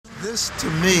This, to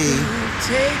me,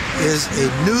 is a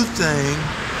new thing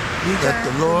that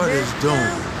the Lord is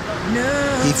doing.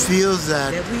 He feels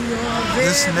that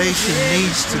this nation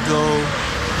needs to go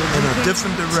in a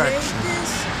different direction,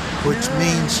 which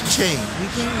means change.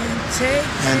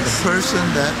 And the person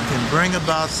that can bring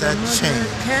about that change,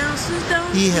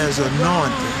 he has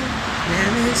anointed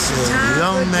a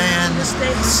young man,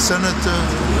 senator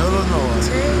from Illinois,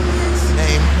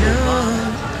 named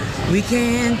Moyer. We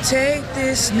can't take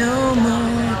this no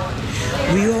more.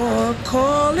 We all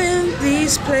calling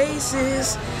these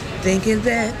places, thinking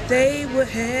that they will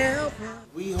help.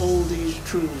 We hold these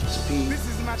truths to be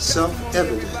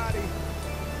self-evident,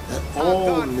 that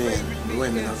all men and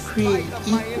women are created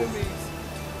equal,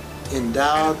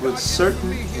 endowed with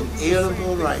certain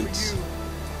inalienable rights,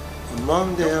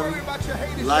 among them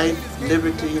life,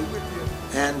 liberty,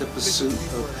 and the pursuit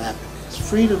of happiness.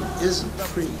 Freedom isn't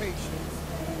free.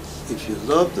 If you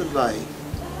love the life,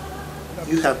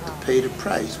 you have to pay the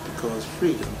price, because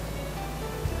freedom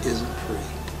isn't free.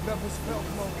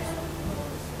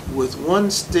 With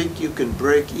one stick you can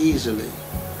break easily,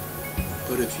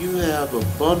 but if you have a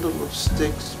bundle of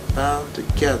sticks bound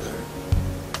together,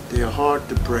 they are hard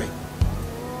to break.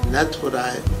 And that's what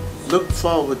I look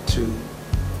forward to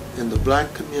in the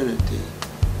black community,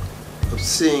 of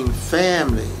seeing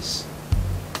families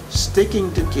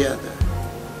sticking together,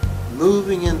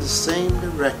 moving in the same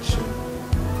direction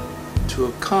to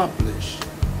accomplish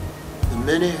the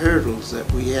many hurdles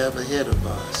that we have ahead of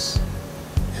us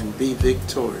and be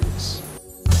victorious.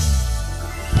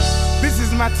 This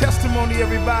is my testimony,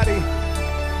 everybody,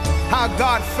 how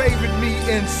God favored me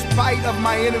in spite of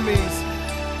my enemies.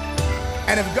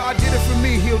 And if God did it for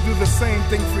me, He'll do the same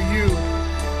thing for you.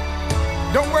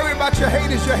 Don't worry about your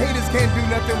haters. Your haters can't do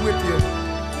nothing with you.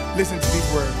 Listen to these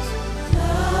words.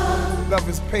 Love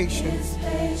is patient.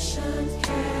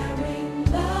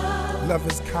 Love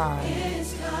is kind.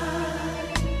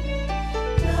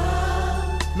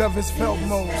 Love is felt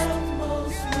most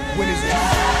when it's true.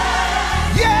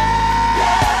 Yeah!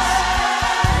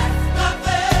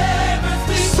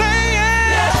 Say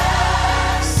yes!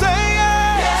 Say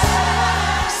yes!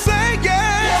 Say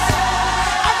yes!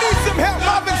 I need some help.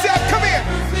 Marvin said, come here.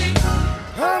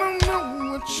 I don't know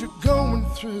what you're going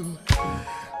through,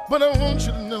 but I want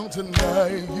you to know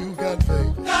tonight you got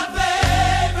faith. God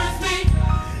favors me.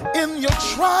 In your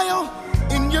trial,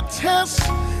 in your test,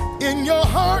 in your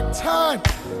hard time,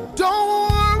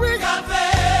 don't worry. God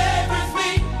favors me.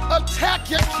 Attack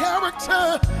your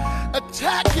character,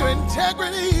 attack your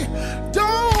integrity.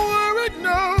 Don't worry,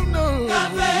 no, no.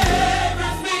 God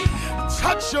favors me.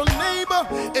 Touch your neighbor,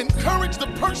 encourage the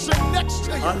person next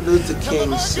to you. Martin Luther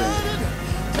King said,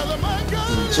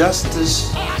 injustice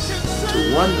to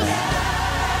one man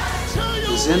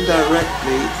is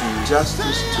indirectly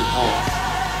injustice to all.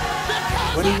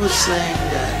 But he was saying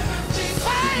that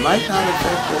it might not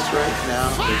affect us right now,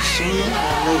 but sooner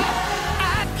or later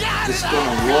it's going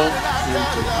to walk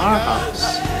into our house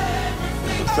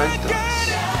and affect us.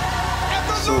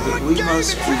 So that we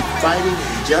must be fighting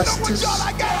injustice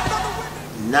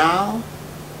now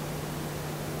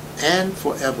and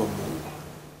forevermore.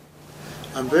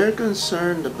 I'm very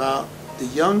concerned about the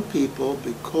young people,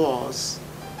 because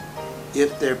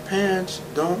if their parents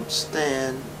don't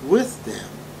stand with them,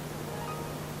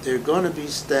 they're going to be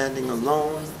standing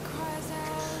alone.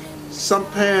 Some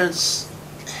parents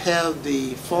have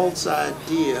the false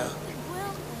idea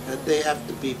that they have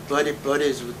to be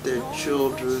buddies with their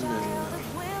children and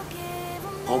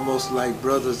almost like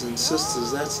brothers and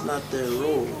sisters. That's not their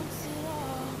role.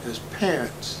 As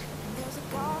parents,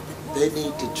 they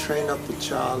need to train up a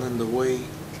child in the way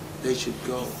they should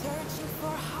go,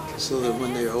 so that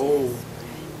when they're old,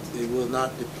 they will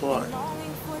not depart,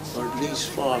 or at least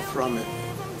far from it.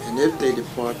 And if they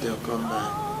depart, they'll come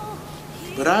back.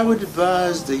 But I would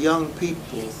advise the young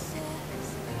people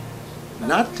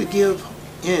not to give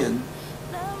in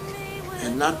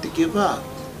and not to give up.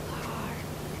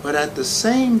 But at the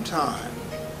same time,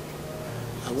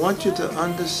 I want you to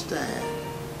understand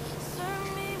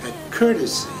that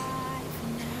courtesy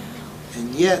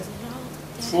and yet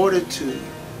fortitude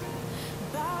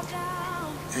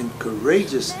and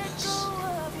courageousness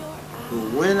will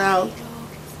win out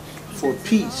for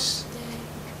peace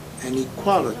and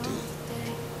equality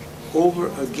over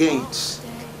against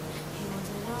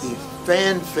the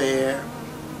fanfare,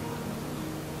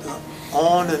 the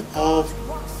on and off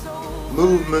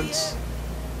movements,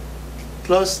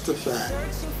 plus the fact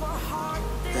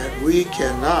that we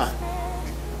cannot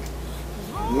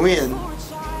win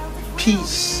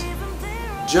peace,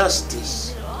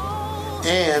 justice,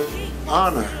 and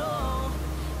honor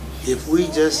if we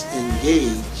just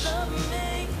engage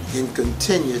in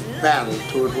continued battle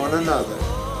toward one another.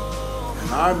 And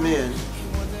our men,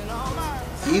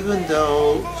 even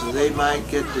though they might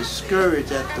get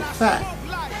discouraged at the fact,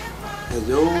 as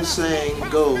the old saying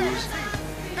goes,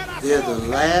 they're the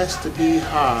last to be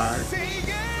hired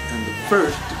and the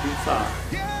first to be fired.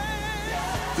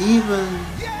 Even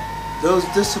those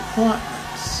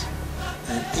disappointments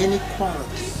and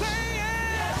inequalities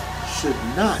should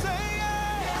not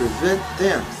prevent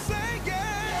them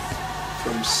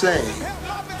from saying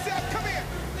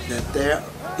that there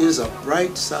is a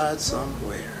bright side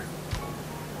somewhere,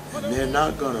 and they're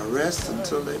not going to rest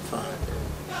until they find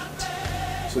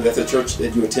it. So that's a church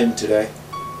that you attend today?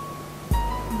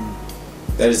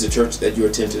 That is the church that you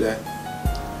attend today?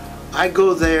 I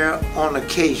go there on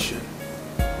occasion.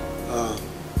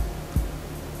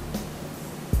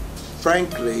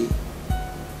 Frankly,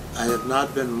 I have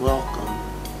not been welcomed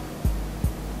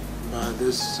by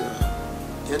this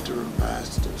interim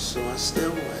pastor, so I stay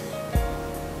away.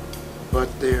 But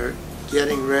they're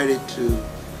getting ready to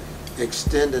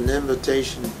extend an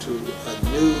invitation to a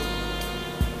new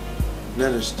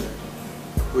minister,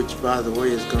 which, by the way,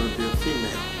 is going to be a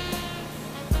female.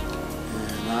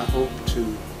 And I hope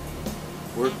to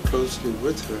work closely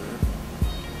with her.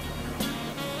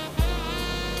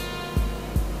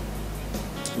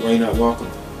 Why are you not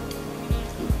welcome?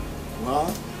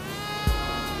 Well,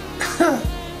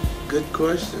 good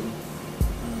question.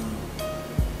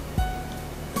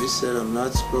 They said I'm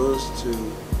not supposed to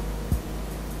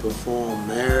perform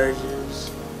marriages,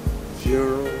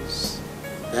 funerals,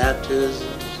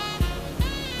 baptisms,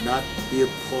 not be a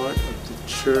part of the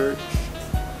church,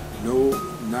 no,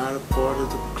 not a part of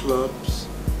the clubs.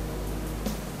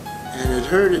 And it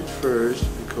hurt at first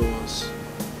because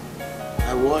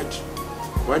I watched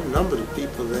quite a number of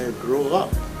people there grow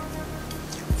up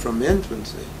from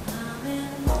infancy.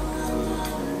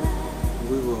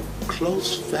 We were a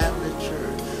close family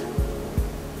church,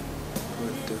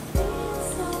 but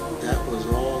that was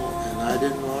all, and I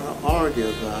didn't want to argue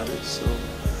about it, so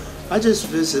I just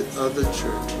visit other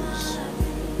churches,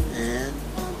 and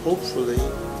hopefully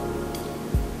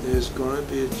there's going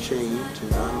to be a change,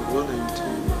 and I'm willing to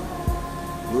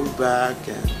move back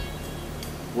and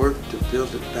work to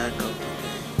build it back up again.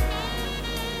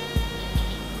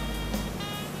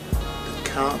 The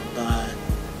count by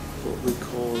what we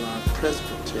call our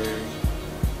presbytery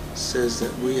says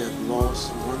that we have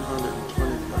lost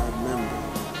 125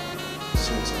 members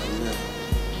since I left.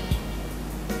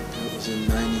 That was in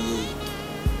 '98.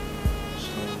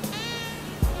 So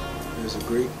there's a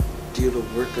great deal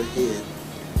of work ahead,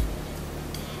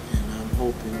 and I'm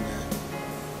hoping that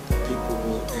the people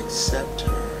will accept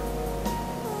her,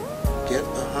 get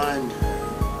behind her.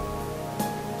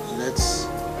 Let's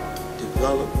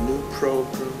develop new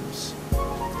programs,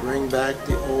 bring back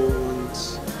the old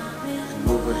ones, and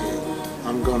move ahead.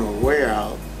 I'm going to wear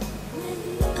out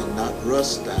and not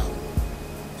rust out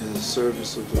in the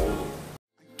service of the Lord.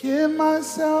 Give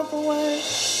myself away.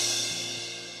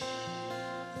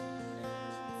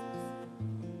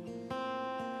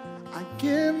 I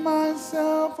give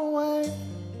myself away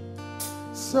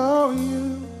so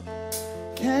you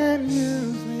can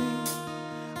use me.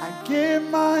 I give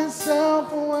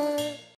myself away.